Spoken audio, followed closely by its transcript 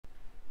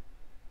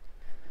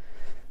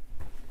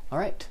All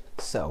right,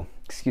 so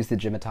excuse the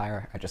gym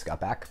attire, I just got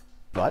back,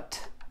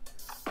 but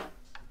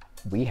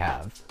we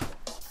have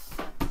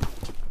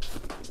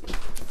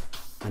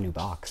a new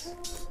box.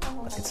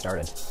 Let's get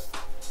started.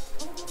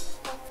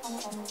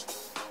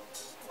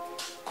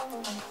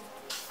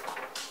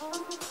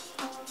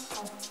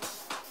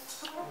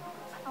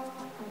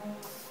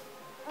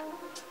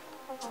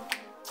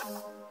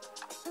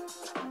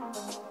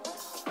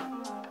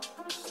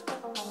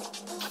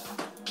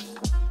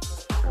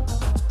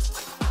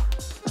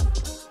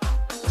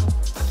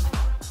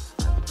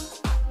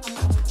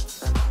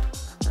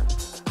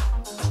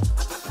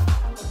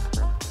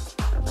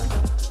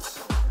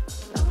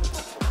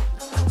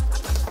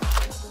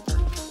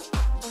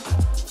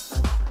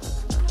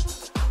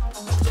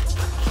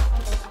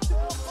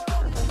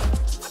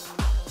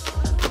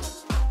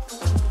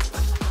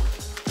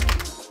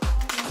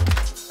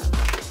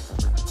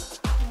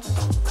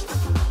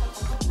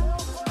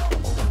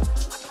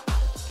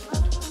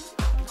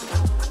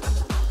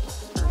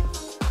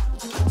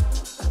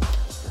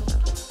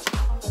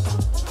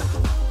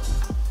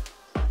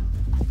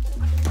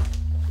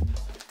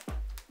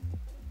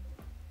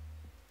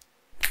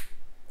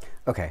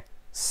 Okay,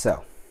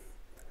 so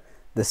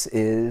this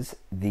is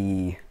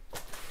the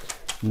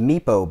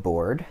Meepo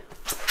board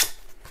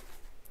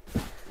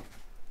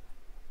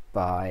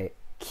by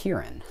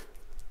Kieran.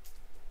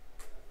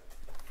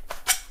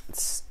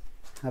 Let's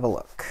have a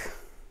look.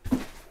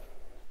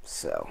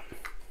 So,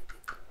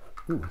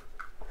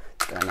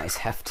 it's got a nice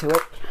heft to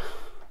it.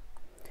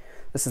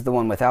 This is the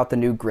one without the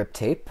new grip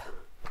tape.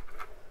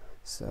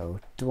 So,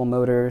 dual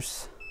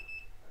motors.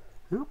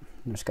 Oh,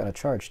 just got a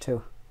charge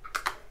too.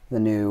 The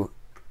new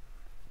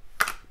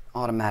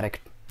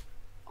automatic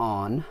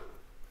on.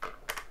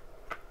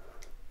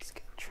 Let's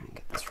try and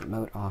get this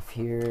remote off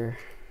here.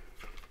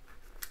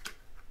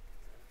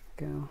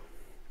 Go.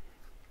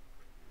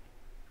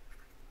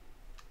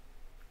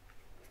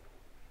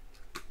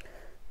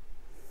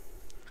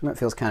 Remote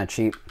feels kind of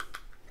cheap.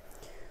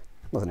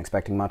 Wasn't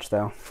expecting much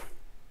though.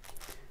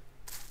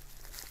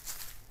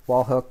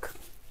 Wall hook.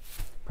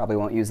 Probably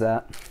won't use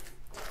that.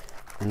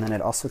 And then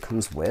it also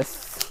comes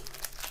with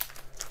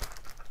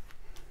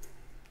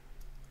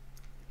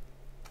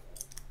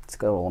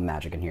got a little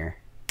magic in here.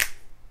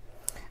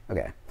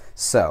 Okay,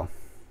 so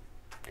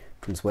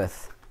comes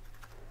with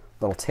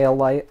a little tail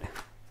light,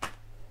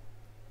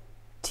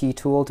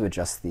 T-tool to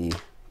adjust the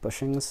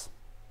bushings,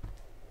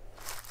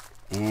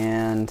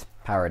 and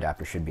power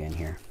adapter should be in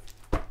here.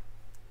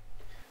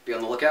 Be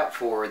on the lookout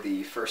for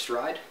the first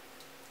ride,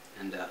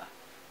 and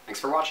thanks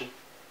for watching.